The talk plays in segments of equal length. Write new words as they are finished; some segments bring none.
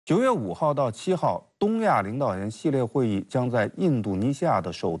9月5号到7号，东亚领导人系列会议将在印度尼西亚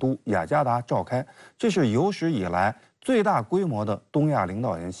的首都雅加达召开，这是有史以来最大规模的东亚领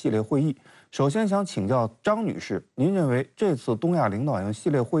导人系列会议。首先想请教张女士，您认为这次东亚领导人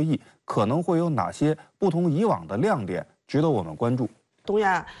系列会议可能会有哪些不同以往的亮点，值得我们关注？东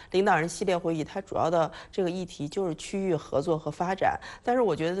亚领导人系列会议，它主要的这个议题就是区域合作和发展。但是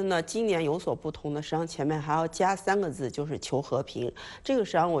我觉得呢，今年有所不同的，实际上前面还要加3个字，就是求和平。这个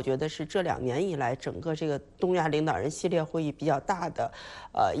实际上我觉得是这2年以来整个这个东亚领导人系列会议比较大的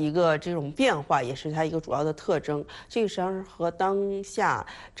一个这种变化，也是它一个主要的特征。这个实际上是和当下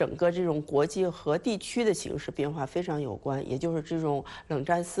整个这种国际和地区的形势变化非常有关，也就是这种冷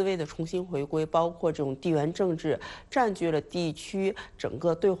战思维的重新回归，包括这种地缘政治占据了地区整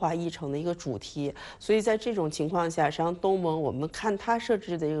个对话议程的一个主题。所以在这种情况下，实际上东盟我们看它设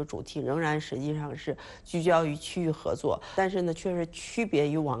置的这个主题仍然实际上是聚焦于区域合作，但是呢却是区别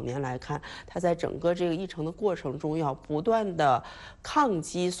于往年来看，它在整个这个议程的过程中要不断的抗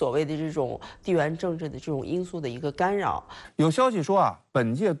击所谓的这种地缘政治的这种因素的一个干扰。有消息说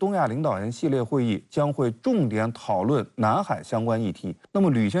本届东亚领导人系列会议将会重点讨论南海相关议题。那么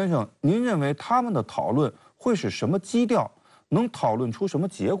吕先生，您认为他们的讨论会是什么基调？能讨论出什么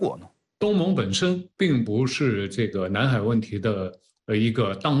结果呢？东盟本身并不是这个南海问题的一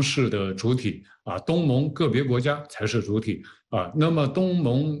个当事的主体东盟个别国家才是主体那么东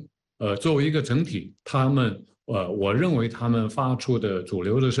盟作为一个整体，他们我认为他们发出的主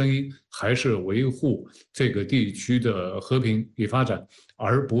流的声音还是维护这个地区的和平与发展，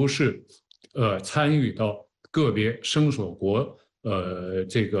而不是参与到个别声索国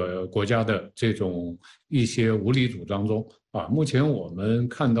这个国家的这种一些无理主张中目前我们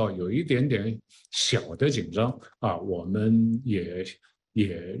看到有一点点小的紧张我们也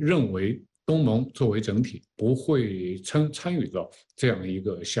认为东盟作为整体不会参与到这样一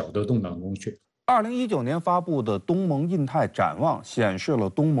个小的动荡中去。2019年发布的东盟印太展望显示了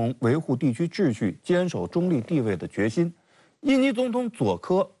东盟维护地区秩序、坚守中立地位的决心。印尼总统佐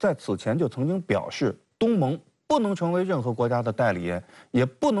科在此前就曾经表示，东盟不能成为任何国家的代理人，也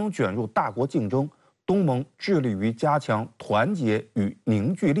不能卷入大国竞争。东盟致力于加强团结与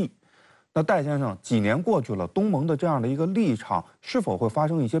凝聚力。那戴先生，几年过去了，东盟的这样的一个立场是否会发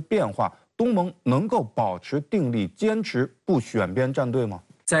生一些变化？东盟能够保持定力，坚持不选边站队吗？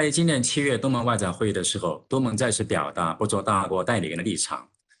在今年7月东盟外长会议的时候，东盟再次表达不做大国代理人的立场。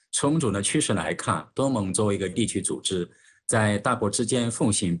从总的趋势来看，东盟作为一个地区组织，在大国之间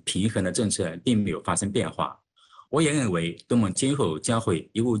奉行平衡的政策并没有发生变化。我也认为东盟今后将会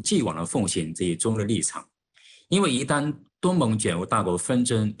一如既往的奉行这一中立立场，因为一旦东盟卷入大国纷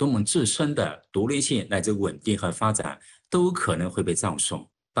争，东盟自身的独立性乃至稳定和发展都可能会被葬送。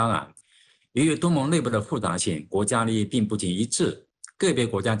当然，由于东盟内部的复杂性，国家利益并不尽一致，个别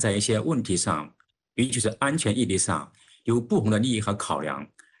国家在一些问题上，尤其是安全议题上有不同的利益和考量，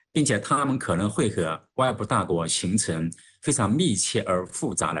并且他们可能会和外部大国形成非常密切而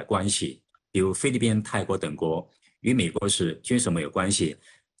复杂的关系，比如菲律宾、泰国等国与美国是军事没有关系，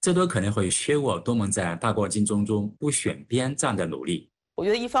这都可能会削弱东盟在大国竞争中不选边站的努力。我觉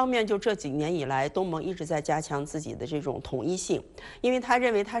得一方面就这几年以来，东盟一直在加强自己的这种统一性，因为他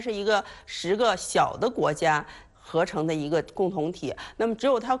认为它是一个10个小的国家合成的一个共同体，那么只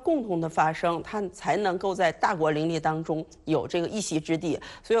有它共同的发声，它才能够在大国林立当中有这个一席之地。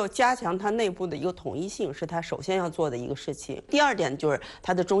所以要加强它内部的一个统一性，是它首先要做的一个事情。第二点就是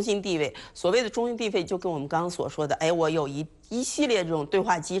它的中心地位，所谓的中心地位就跟我们刚刚所说的，我有一系列这种对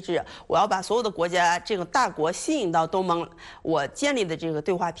话机制，我要把所有的国家这个大国吸引到东盟我建立的这个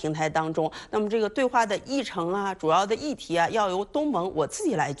对话平台当中。那么这个对话的议程主要的议题要由东盟我自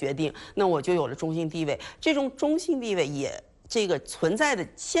己来决定，那我就有了中心地位。这种中心地位也这个存在的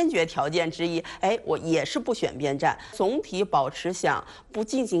先决条件之一，我也是不选边站。总体保持想不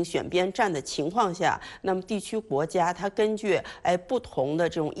进行选边站的情况下，那么地区国家它根据不同的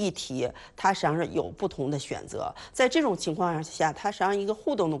这种议题，它实际上是有不同的选择。在这种情况下，它实际上一个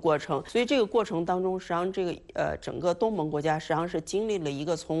互动的过程。所以这个过程当中，实际上这个整个东盟国家实际上是经历了一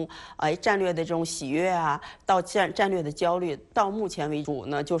个从战略的这种喜悦到战略的焦虑，到目前为止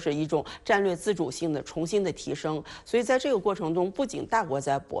呢，就是一种战略自主性的重新的提升。所以在这个过程中，不仅大国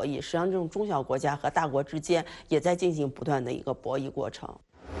在博弈，实际上这种中小国家和大国之间也在进行不断的一个博弈过程。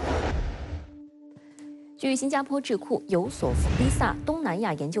据新加坡智库有索福利萨东南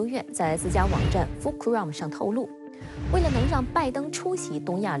亚研究院在自家网站 Fulcrum 上透露，为了能让拜登出席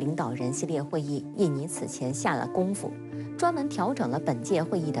东亚领导人系列会议，印尼此前下了功夫，专门调整了本届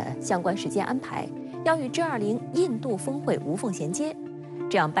会议的相关时间安排，要与 G20 印度峰会无缝衔接，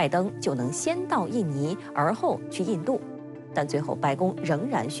这样拜登就能先到印尼，而后去印度。但最后白宫仍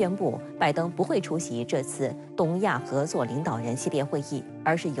然宣布，拜登不会出席这次东亚合作领导人系列会议，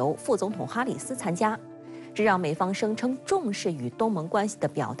而是由副总统哈里斯参加，这让美方声称重视与东盟关系的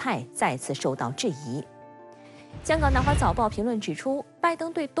表态再次受到质疑。香港南华早报评论指出，拜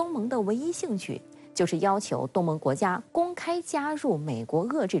登对东盟的唯一兴趣就是要求东盟国家公开加入美国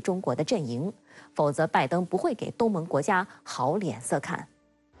遏制中国的阵营，否则拜登不会给东盟国家好脸色看。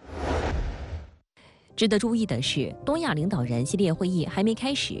值得注意的是，东亚领导人系列会议还没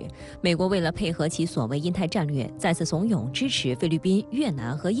开始，美国为了配合其所谓印太战略，再次怂恿支持菲律宾、越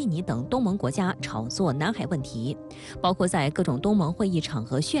南和印尼等东盟国家炒作南海问题，包括在各种东盟会议场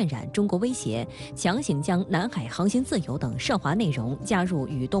合渲染中国威胁，强行将南海航行自由等涉华内容加入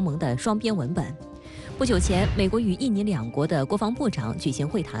与东盟的双边文本。不久前，美国与印尼两国的国防部长举行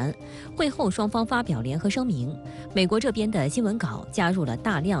会谈，会后双方发表联合声明。美国这边的新闻稿加入了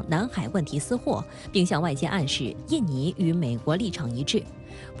大量南海问题私货，并向外界暗示印尼与美国立场一致。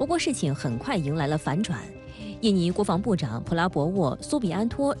不过事情很快迎来了反转。印尼国防部长普拉博沃·苏比安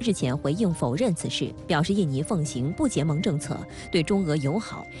托日前回应否认此事，表示印尼奉行不结盟政策，对中俄友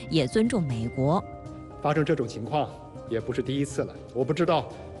好，也尊重美国。发生这种情况也不是第一次了，我不知道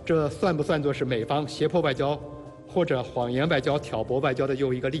这算不算作是美方胁迫外交或者谎言外交、挑拨外交的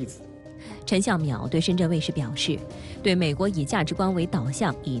又一个例子？陈向淼对深圳卫视表示，对美国以价值观为导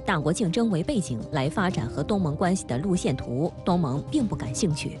向、以大国竞争为背景来发展和东盟关系的路线图，东盟并不感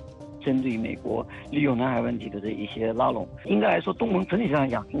兴趣。针对美国利用南海问题的这一些拉拢，应该来说，东盟整体上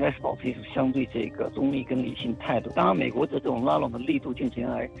讲应该是保持一种相对这个中立跟理性态度。当然，美国的这种拉拢的力度近几年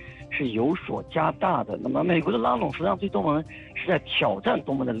来是有所加大的。那么，美国的拉拢实际上对东盟是在挑战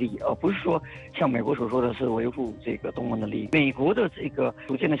东盟的利益，而不是说像美国所说的是维护这个东盟的利益。美国的这个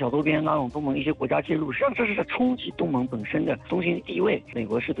逐渐的小周边拉拢东盟一些国家介入，实际上这是在冲击东盟本身的中心地位。美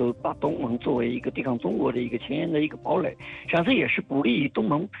国试图把东盟作为一个抵抗中国的一个前沿的一个堡垒，实际上这也是不利于东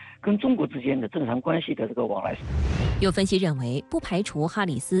盟跟中国之间的正常关系的这个往来。有分析认为，不排除哈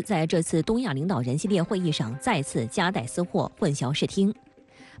里斯在这次东亚领导人系列会议上再次夹带私货，混淆视听。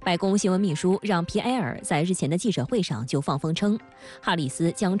白宫新闻秘书让·皮埃尔在日前的记者会上就放风称，哈里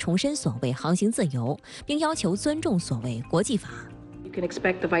斯将重申所谓航行自由，并要求尊重所谓国际法。You can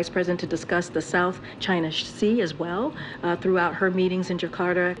expect the Vice President to discuss the South China Sea as well throughout her meetings in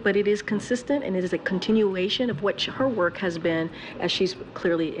Jakarta. But it is consistent and it is a continuation of what her work has been, as she's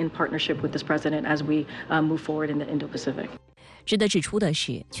clearly in partnership with this President as we move forward in the Indo-Pacific. 值得指出的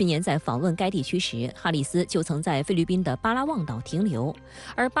是，去年在访问该地区时，哈里斯就曾在菲律宾的巴拉望岛停留，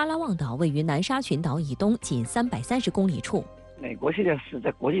而巴拉望岛位于南沙群岛以东仅330公里处。美国现在是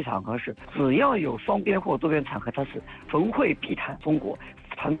在国际场合是，只要有双边或多边场合，它是逢会必谈中国，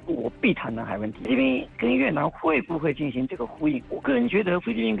谈中国必谈南海问题。菲律宾跟越南会不会进行这个呼应？我个人觉得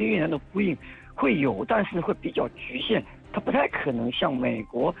菲律宾跟越南的呼应会有，但是会比较局限，它不太可能像美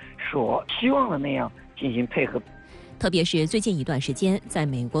国所希望的那样进行配合。特别是最近一段时间，在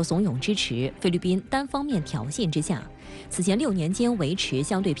美国怂恿支持、菲律宾单方面挑衅之下，此前6年间维持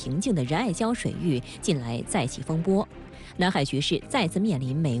相对平静的仁爱礁水域近来再起风波，南海局势再次面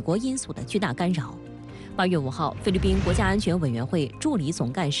临美国因素的巨大干扰。8月5号，菲律宾国家安全委员会助理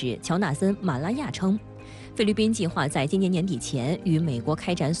总干事乔纳森·马拉亚称，菲律宾计划在今年年底前与美国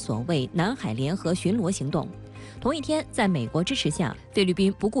开展所谓南海联合巡逻行动。同一天，在美国支持下，菲律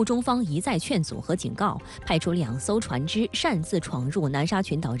宾不顾中方一再劝阻和警告，派出2艘船只擅自闯入南沙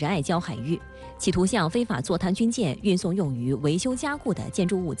群岛仁爱礁海域，企图向非法坐滩军舰运送用于维修加固的建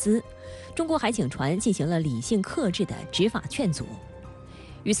筑物资。中国海警船进行了理性克制的执法劝阻。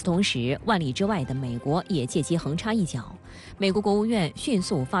与此同时，万里之外的美国也借机横插一脚。美国国务院迅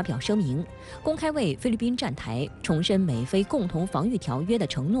速发表声明，公开为菲律宾站台，重申美菲共同防御条约的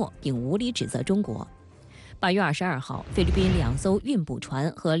承诺，并无理指责中国。8月22号，菲律宾2艘运补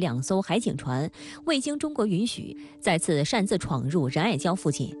船和2艘海警船未经中国允许，再次擅自闯入仁爱礁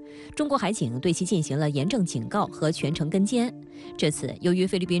附近。中国海警对其进行了严正警告和全程跟监。这次，由于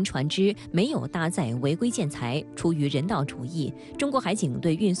菲律宾船只没有搭载违规建材，出于人道主义，中国海警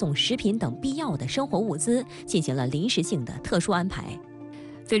对运送食品等必要的生活物资进行了临时性的特殊安排。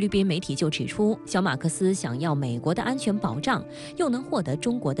菲律宾媒体就指出，小马克思想要美国的安全保障，又能获得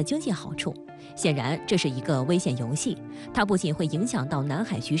中国的经济好处。显然，这是一个危险游戏，它不仅会影响到南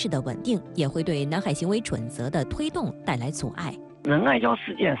海局势的稳定，也会对南海行为准则的推动带来阻碍。仁爱礁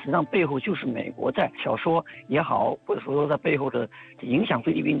事件实际上背后就是美国在挑唆也好，或者说在背后的影响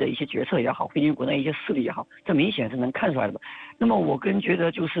菲律宾的一些决策也好，菲律宾国内一些势力也好，这明显是能看出来的。那么我个人觉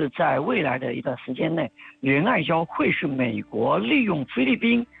得，就是在未来的一段时间内，仁爱礁会是美国利用菲律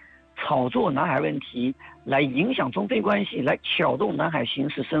宾炒作南海问题，来影响中非关系，来挑动南海形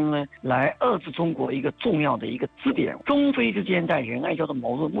势升温，来遏制中国一个重要的一个支点。中非之间在仁爱礁的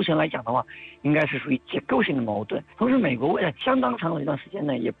矛盾，目前来讲的话，应该是属于结构性的矛盾。同时，美国未来相当长的一段时间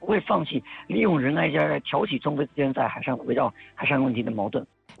内，也不会放弃利用仁爱礁来挑起中非之间在海上围绕海上问题的矛盾。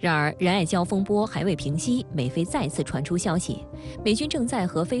然而，仁爱礁风波还未平息，美菲再次传出消息，美军正在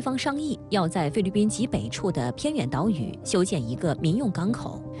和菲方商议，要在菲律宾极北处的偏远岛屿修建一个民用港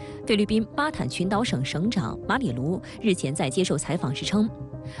口。菲律宾巴坦群岛省省长马里卢日前在接受采访时称，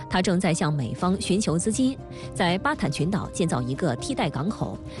他正在向美方寻求资金，在巴坦群岛建造一个替代港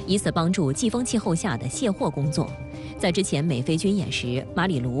口，以此帮助季风气候下的卸货工作。在之前美菲军演时，马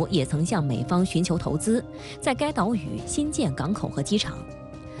里卢也曾向美方寻求投资，在该岛屿新建港口和机场。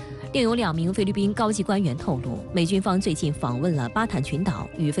另有2名菲律宾高级官员透露，美军方最近访问了巴坦群岛，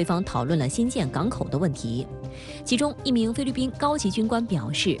与菲方讨论了新建港口的问题。其中一名菲律宾高级军官表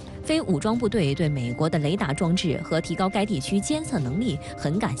示，非武装部队对美国的雷达装置和提高该地区监测能力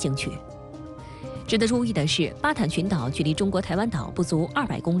很感兴趣。值得注意的是，巴坦群岛距离中国台湾岛不足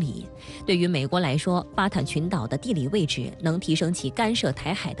200公里。对于美国来说，巴坦群岛的地理位置能提升其干涉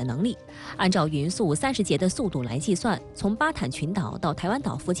台海的能力。按照匀速30节的速度来计算，从巴坦群岛到台湾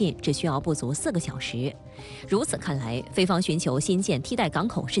岛附近只需要不足4个小时。如此看来，菲方寻求新建替代港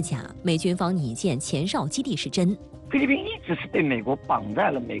口是假，美军方拟建前哨基地是真。菲律宾一直是被美国绑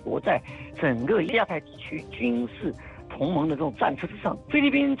在了美国在整个亚太地区军事同盟的这种战车之上。菲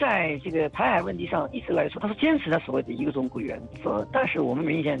律宾在这个台海问题上一直来说，它是坚持它所谓的一个中国原则。但是我们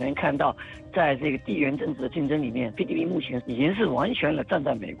明显能看到，在这个地缘政治的竞争里面，菲律宾目前已经是完全的站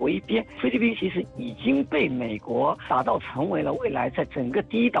在美国一边。菲律宾其实已经被美国打造成为了未来在整个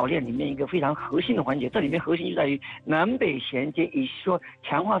第一岛链里面一个非常核心的环节。这里面核心就在于南北衔接，以及说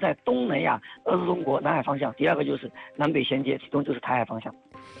强化在东南亚、俄罗斯中国南海方向。第二个就是南北衔接，其中就是台海方向。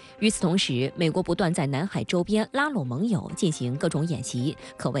与此同时，美国不断在南海周边拉拢盟友进行各种演习，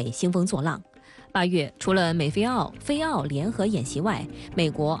可谓兴风作浪。8月，除了美菲澳、菲澳联合演习外，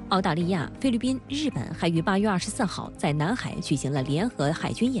美国、澳大利亚、菲律宾、日本还于8月24号在南海举行了联合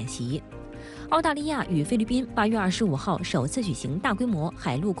海军演习。澳大利亚与菲律宾8月25号首次举行大规模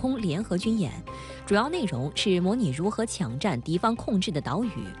海陆空联合军演，主要内容是模拟如何抢占敌方控制的岛屿。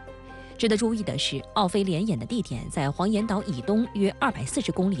值得注意的是，澳菲联演的地点在黄岩岛以东约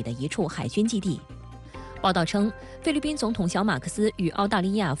240公里的一处海军基地。报道称，菲律宾总统小马克思与澳大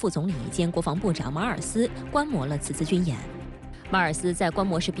利亚副总理兼国防部长马尔斯观摩了此次军演。马尔斯在观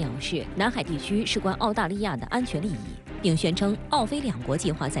摩时表示，南海地区事关澳大利亚的安全利益，并宣称澳菲2国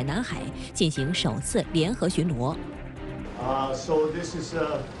计划在南海进行首次联合巡逻。So this is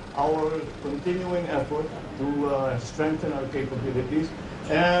our continuing effort to strengthen our capabilities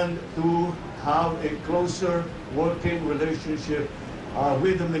and to have a closer working relationship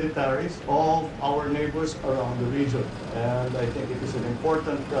with the militaries of our neighbors around the region. And I think it is an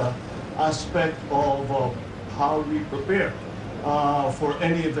important aspect of how we prepare for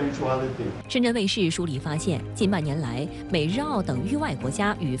any eventuality. 深圳卫视梳理发现，近半年来，美日澳等域外国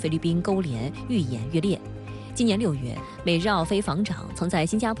家与菲律宾勾连愈演愈烈。今年6月，美日澳菲防长曾在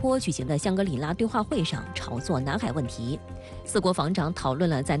新加坡举行的香格里拉对话会上炒作南海问题，4国防长讨论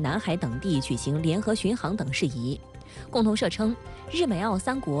了在南海等地举行联合巡航等事宜。共同社称，日美澳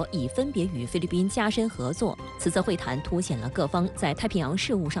3国已分别与菲律宾加深合作。此次会谈凸显了各方在太平洋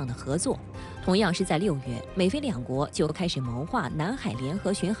事务上的合作。同样是在6月，美菲2国就开始谋划南海联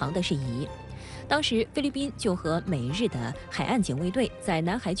合巡航的事宜。当时，菲律宾就和美日的海岸警卫队在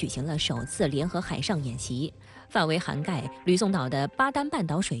南海举行了首次联合海上演习，范围涵盖吕宋岛的巴丹半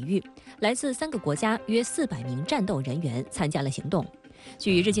岛水域，来自3个国家约400名战斗人员参加了行动。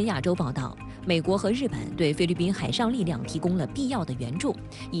据日经亚洲报道，美国和日本对菲律宾海上力量提供了必要的援助，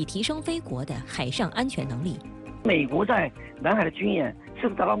以提升菲国的海上安全能力。美国在南海的军演是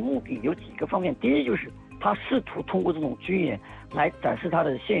达到目的有几个方面，第一就是他试图通过这种军演来展示他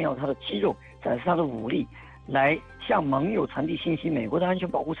的炫耀他的肌肉，展示他的武力，来向盟友传递信息，美国的安全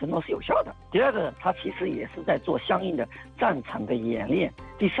保护承诺是有效的。第二个，它其实也是在做相应的战场的演练。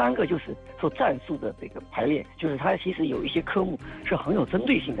第三个就是做战术的这个排列，就是它其实有一些科目是很有针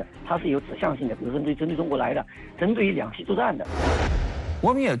对性的，它是有指向性的，比如说针对中国来的，针对于两栖作战的。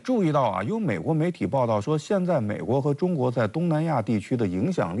我们也注意到啊，有美国媒体报道说，现在美国和中国在东南亚地区的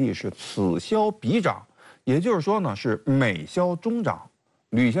影响力是此消彼长，也就是说呢，是美消中长。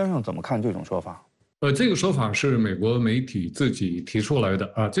吕先生怎么看这种说法？这个说法是美国媒体自己提出来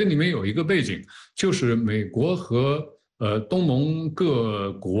的啊。这里面有一个背景，就是美国和东盟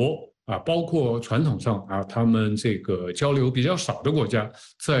各国包括传统上他们这个交流比较少的国家，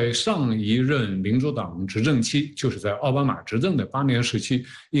在上一任民主党执政期，就是在奥巴马执政的8年时期，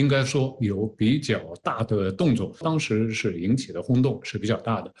应该说有比较大的动作，当时是引起的轰动是比较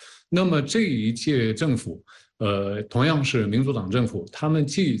大的。那么这一届政府，同样是民主党政府，他们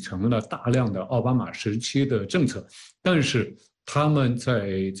继承了大量的奥巴马时期的政策，但是他们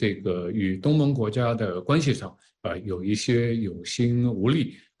在这个与东盟国家的关系上，有一些有心无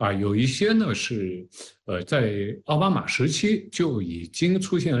力。有一些呢是在奥巴马时期就已经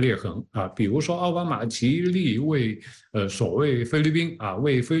出现裂痕比如说奥巴马极力为所谓菲律宾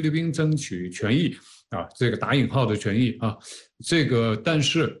为菲律宾争取权益这个打引号的权益这个但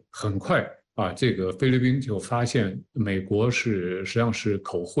是很快这个菲律宾就发现美国实际上是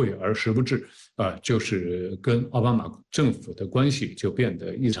口惠而实不至就是跟奥巴马政府的关系就变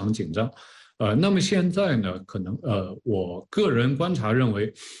得异常紧张。那么现在呢，可能我个人观察认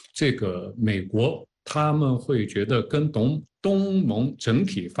为，这个美国他们会觉得跟东盟整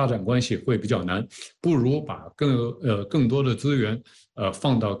体发展关系会比较难，不如把更多的资源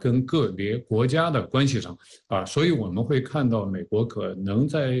放到跟个别国家的关系上所以我们会看到美国可能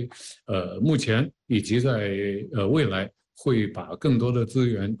在目前以及在未来。会把更多的资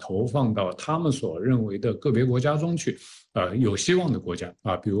源投放到他们所认为的个别国家中去，有希望的国家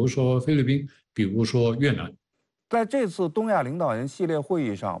比如说菲律宾，比如说越南。在这次东亚领导人系列会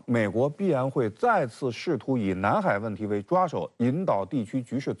议上，美国必然会再次试图以南海问题为抓手，引导地区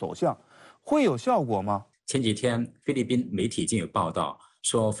局势走向，会有效果吗？前几天，菲律宾媒体已经有报道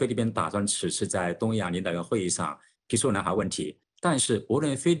说，菲律宾打算此次在东亚领导人会议上提出南海问题，但是无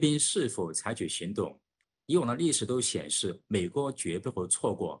论菲律宾是否采取行动，以往的历史都显示，美国绝不会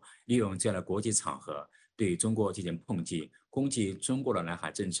错过利用这样的国际场合对中国进行抨击，攻击中国的南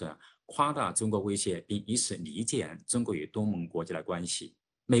海政策，夸大中国威胁，并以此离间中国与东盟国家的关系。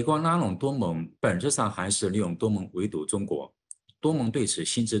美国拉拢东盟，本质上还是利用东盟围堵中国。东盟对此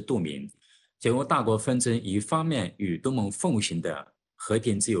心知肚明。假如大国纷争一方面与东盟奉行的和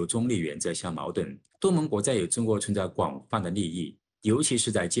平、自由、中立原则相矛盾，东盟国家与中国存在广泛的利益，尤其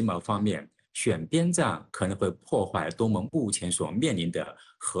是在经贸方面。选边站可能会破坏东盟目前所面临的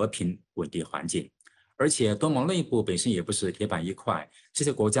和平稳定环境，而且东盟内部本身也不是铁板一块，这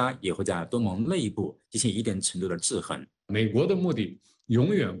些国家也会在东盟内部进行一定程度的制衡。美国的目的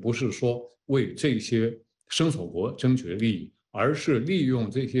永远不是说为这些声索国争取利益，而是利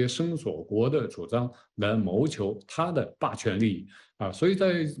用这些声索国的主张来谋求他的霸权利益所以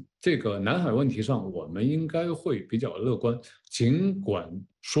在这个南海问题上，我们应该会比较乐观。尽管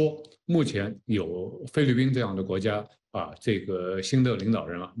说目前有菲律宾这样的国家这个新的领导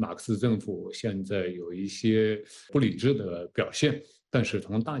人马克思政府现在有一些不理智的表现，但是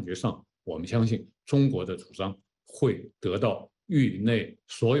从大局上，我们相信中国的主张会得到域内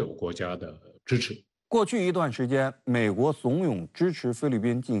所有国家的支持。过去一段时间，美国怂恿支持菲律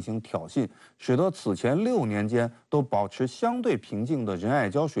宾进行挑衅，使得此前6年间都保持相对平静的仁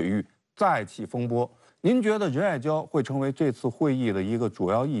爱礁水域再起风波。您觉得仁爱礁会成为这次会议的一个主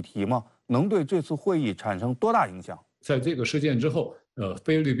要议题吗？能对这次会议产生多大影响？在这个事件之后，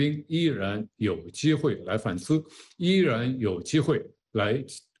菲律宾依然有机会来反思，依然有机会来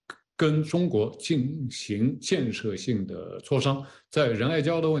跟中国进行建设性的磋商。在仁爱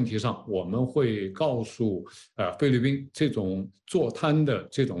礁的问题上，我们会告诉菲律宾，这种坐滩的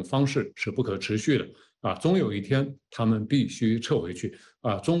这种方式是不可持续的终有一天他们必须撤回去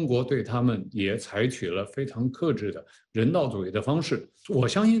中国对他们也采取了非常克制的人道主义的方式。我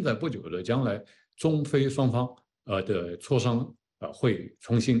相信在不久的将来，中菲双方的磋商会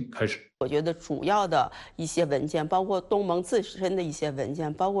重新开始。我觉得主要的一些文件，包括东盟自身的一些文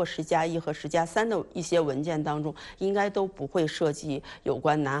件，包括10+1和10+3的一些文件当中，应该都不会涉及有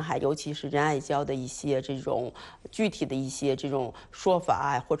关南海，尤其是仁爱礁的一些这种具体的一些这种说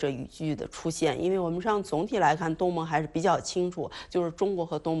法或者语句的出现。因为我们上总体来看，东盟还是比较清楚，就是中国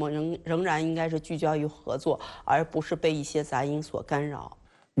和东盟仍然应该是聚焦于合作，而不是被一些杂音所干扰。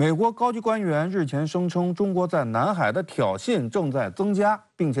美国高级官员日前声称，中国在南海的挑衅正在增加，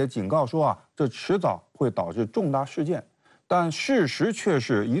并且警告说这迟早会导致重大事件。但事实却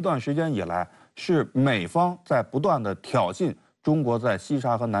是一段时间以来，是美方在不断的挑衅中国在西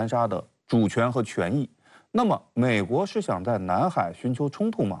沙和南沙的主权和权益。那么，美国是想在南海寻求冲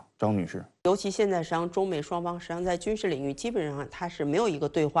突吗？张女士，尤其现在实际上中美双方实际上在军事领域基本上它是没有一个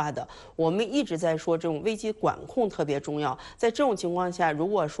对话的。我们一直在说这种危机管控特别重要，在这种情况下，如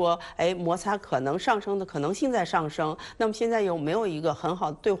果说摩擦可能上升的可能性在上升，那么现在有没有一个很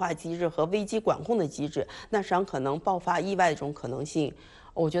好的对话机制和危机管控的机制，那实际上可能爆发意外的这种可能性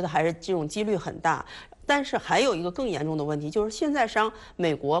我觉得还是这种几率很大。但是还有一个更严重的问题，就是现在实际上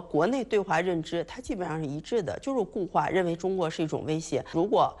美国国内对华认知它基本上是一致的，就是固化，认为中国是一种威胁。如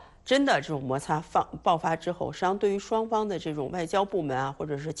果真的这种摩擦爆发之后，实际上对于双方的这种外交部门啊，或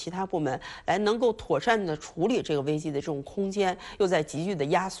者是其他部门来能够妥善的处理这个危机的这种空间又在急剧的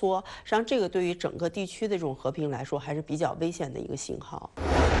压缩，实际上这个对于整个地区的这种和平来说还是比较危险的一个信号。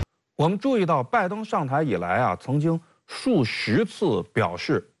我们注意到，拜登上台以来啊，曾经数十次表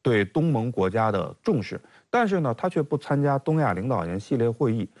示对东盟国家的重视，但是呢，他却不参加东亚领导人系列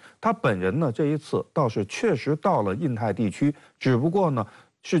会议。他本人呢，这一次倒是确实到了印太地区，只不过呢，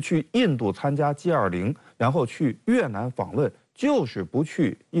是去印度参加 G20，然后去越南访问，就是不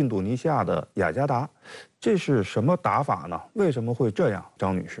去印度尼西亚的雅加达。这是什么打法呢？为什么会这样，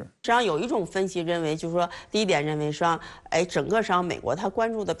张女士？实际上有一种分析认为，就是说，第一点认为实际上，整个上美国它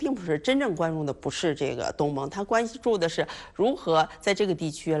关注的并不是真正关注的不是这个东盟，它关注的是如何在这个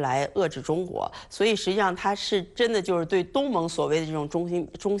地区来遏制中国。所以实际上它是真的就是对东盟所谓的这种中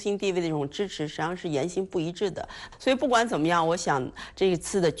心地位的这种支持，实际上是言行不一致的。所以不管怎么样，我想这一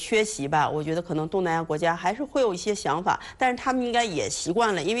次的缺席吧，我觉得可能东南亚国家还是会有一些想法，但是他们应该也习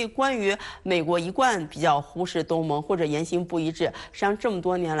惯了，因为关于美国一贯比较忽视东盟或者言行不一致，实际上这么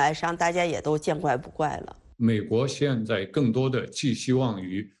多年来，实际上大家也都见怪不怪了。美国现在更多的寄希望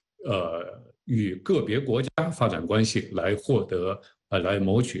于与个别国家发展关系来获得来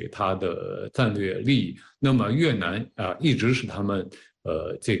谋取它的战略利益。那么越南一直是他们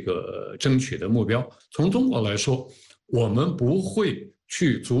这个争取的目标。从中国来说，我们不会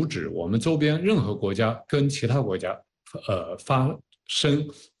去阻止我们周边任何国家跟其他国家发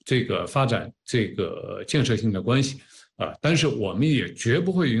展这个建设性的关系但是我们也绝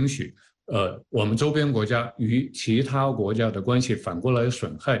不会允许我们周边国家与其他国家的关系反过来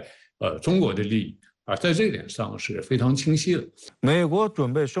损害中国的利益在这点上是非常清晰的。美国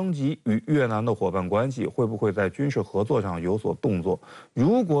准备升级与越南的伙伴关系，会不会在军事合作上有所动作？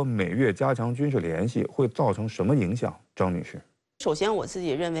如果美越加强军事联系，会造成什么影响？张女士。首先，我自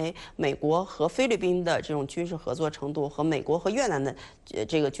己认为，美国和菲律宾的这种军事合作程度和美国和越南的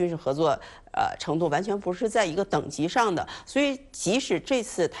这个军事合作程度完全不是在一个等级上的。所以，即使这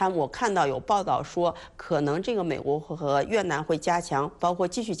次我看到有报道说，可能这个美国和越南会加强，包括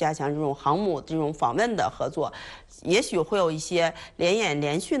继续加强这种航母这种访问的合作，也许会有一些联演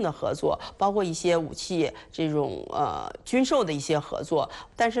联训的合作，包括一些武器这种军售的一些合作。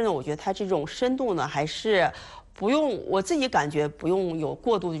但是呢，我觉得它这种深度呢，还是不用，我自己感觉不用有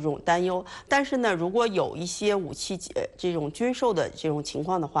过度的这种担忧。但是呢，如果有一些武器这种军售的这种情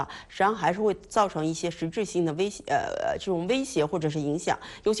况的话，实际上还是会造成一些实质性的这种威胁或者是影响。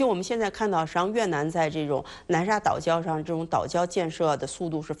尤其我们现在看到，实际上越南在这种南沙岛礁上这种岛礁建设的速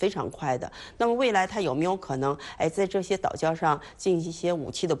度是非常快的。那么未来它有没有可能在这些岛礁上进行一些武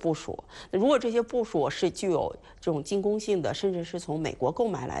器的部署？如果这些部署是具有这种进攻性的，甚至是从美国购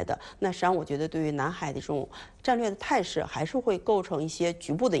买来的，那实际上我觉得对于南海的这种战略的态势还是会构成一些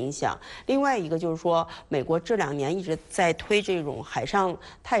局部的影响。另外一个就是说，美国这2年一直在推这种海上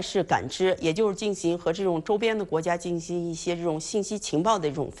态势感知，也就是进行和这种周边的国家进行一些这种信息情报的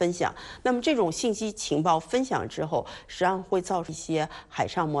这种分享。那么这种信息情报分享之后，实际上会造成一些海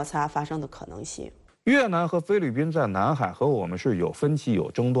上摩擦发生的可能性。越南和菲律宾在南海和我们是有分歧、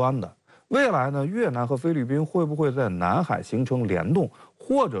有争端的。未来呢，越南和菲律宾会不会在南海形成联动？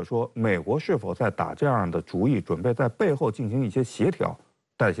或者说，美国是否在打这样的主意，准备在背后进行一些协调？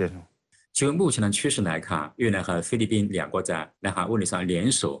戴先生，就目前的趋势来看，越南和菲律宾两国在南海问题上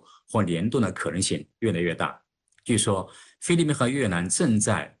联手或联动的可能性越来越大。据说，菲律宾和越南正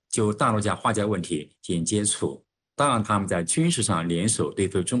在就大陆架划界问题进行接触，当然他们在军事上联手对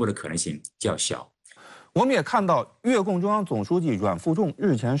付中国的可能性较小。我们也看到，越共中央总书记阮富仲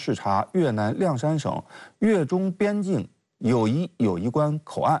日前视察越南谅山省越中边境友谊关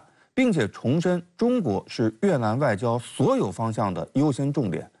口岸，并且重申中国是越南外交所有方向的优先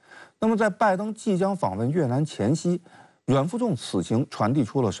重点。那么，在拜登即将访问越南前夕，阮富仲此行传递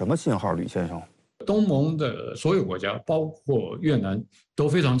出了什么信号？吕先生，东盟的所有国家，包括越南，都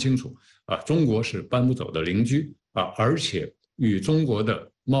非常清楚中国是搬不走的邻居而且与中国的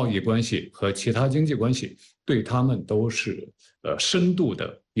贸易关系和其他经济关系对他们都是深度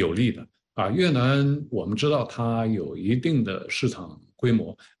的有利的越南我们知道它有一定的市场规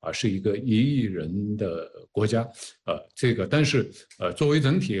模是一个1亿人的国家但是作为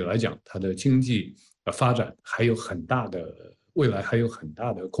整体来讲，它的经济发展还有很大的未来还有很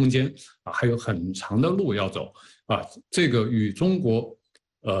大的空间还有很长的路要走这个与中国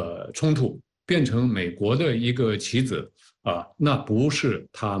冲突变成美国的一个棋子那不是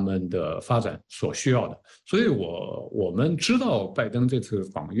他们的发展所需要的。所以我们知道拜登这次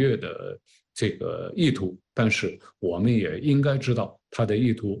访越的这个意图，但是我们也应该知道他的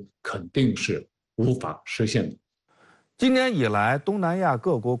意图肯定是无法实现的。今年以来，东南亚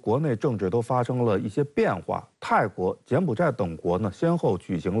各国国内政治都发生了一些变化。泰国、柬埔寨等国呢，先后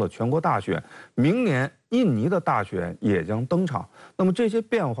举行了全国大选。明年印尼的大选也将登场。那么这些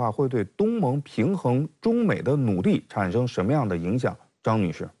变化会对东盟平衡中美的努力产生什么样的影响？张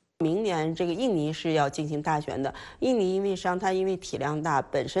女士。明年这个印尼是要进行大选的。印尼因为它因为体量大，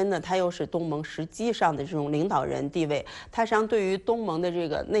本身呢它又是东盟实际上的这种领导人地位，它实际上对于东盟的这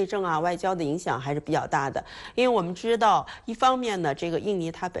个内政外交的影响还是比较大的。因为我们知道，一方面呢，这个印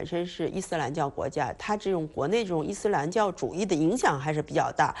尼它本身是伊斯兰教国家，它这种国内这种伊斯兰教主义的影响还是比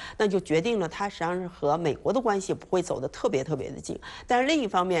较大，那就决定了它实际上是和美国的关系不会走得特别的近。但是另一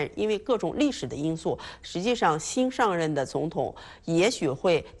方面，因为各种历史的因素，实际上新上任的总统也许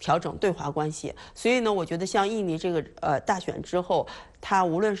会调整对华关系，所以呢，我觉得像印尼这个大选之后，它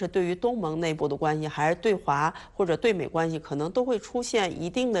无论是对于东盟内部的关系，还是对华或者对美关系，可能都会出现一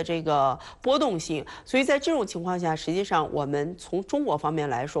定的这个波动性。所以在这种情况下，实际上我们从中国方面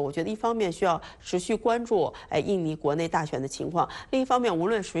来说，我觉得一方面需要持续关注印尼国内大选的情况，另一方面无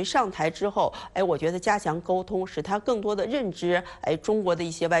论谁上台之后，我觉得加强沟通，使他更多的认知中国的一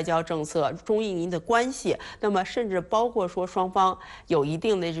些外交政策、中印尼的关系，那么甚至包括说双方有一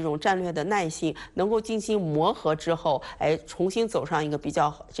定的这种战略的耐性，能够进行磨合之后，重新走上一个比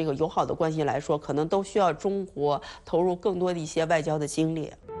较这个友好的关系来说，可能都需要中国投入更多的一些外交的精力。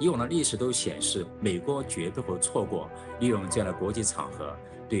以往的历史都显示，美国绝不会错过利用这样的国际场合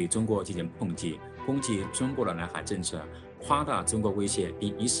对中国进行抨击，攻击中国的南海政策，夸大中国威胁，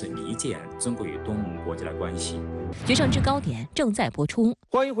并以此离间中国与东盟国家的关系。决胜制高点正在播出，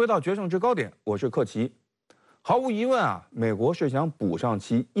欢迎回到决胜制高点，我是克奇。毫无疑问美国是想补上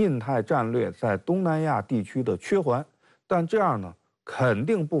其印太战略在东南亚地区的缺环，但这样呢，肯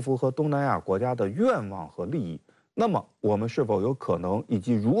定不符合东南亚国家的愿望和利益。那么，我们是否有可能以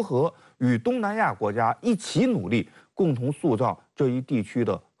及如何与东南亚国家一起努力，共同塑造这一地区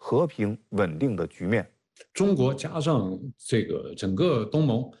的和平稳定的局面？中国加上这个整个东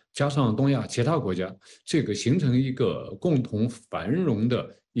盟，加上东亚其他国家，这个形成一个共同繁荣的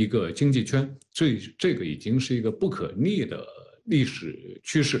一个经济圈，这个已经是一个不可逆的历史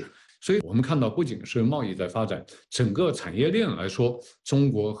趋势。所以我们看到，不仅是贸易在发展，整个产业链来说，中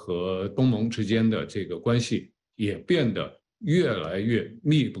国和东盟之间的这个关系也变得越来越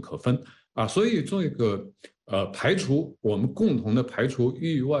密不可分所以这个我们共同的排除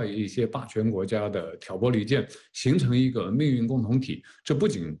域外一些霸权国家的挑拨离间，形成一个命运共同体，这不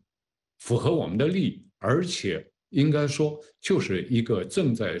仅符合我们的利益，而且应该说就是一个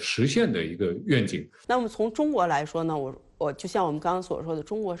正在实现的一个愿景。那么从中国来说呢，我就像我们刚刚所说的，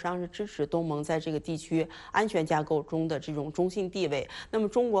中国实际上是支持东盟在这个地区安全架构中的这种中心地位。那么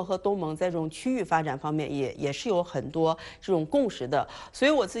中国和东盟在这种区域发展方面也是有很多这种共识的。所以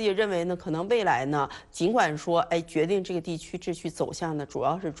我自己认为呢，可能未来呢，尽管说决定这个地区秩序走向呢，主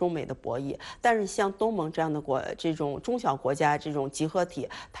要是中美的博弈，但是像东盟这样的这种中小国家这种集合体，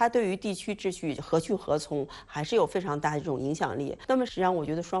它对于地区秩序何去何从还是有非常大的这种影响力。那么实际上，我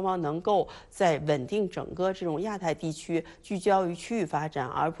觉得双方能够在稳定整个这种亚太地区，聚焦于区域发展，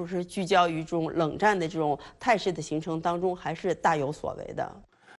而不是聚焦于这种冷战的这种态势的形成当中，还是大有所为的。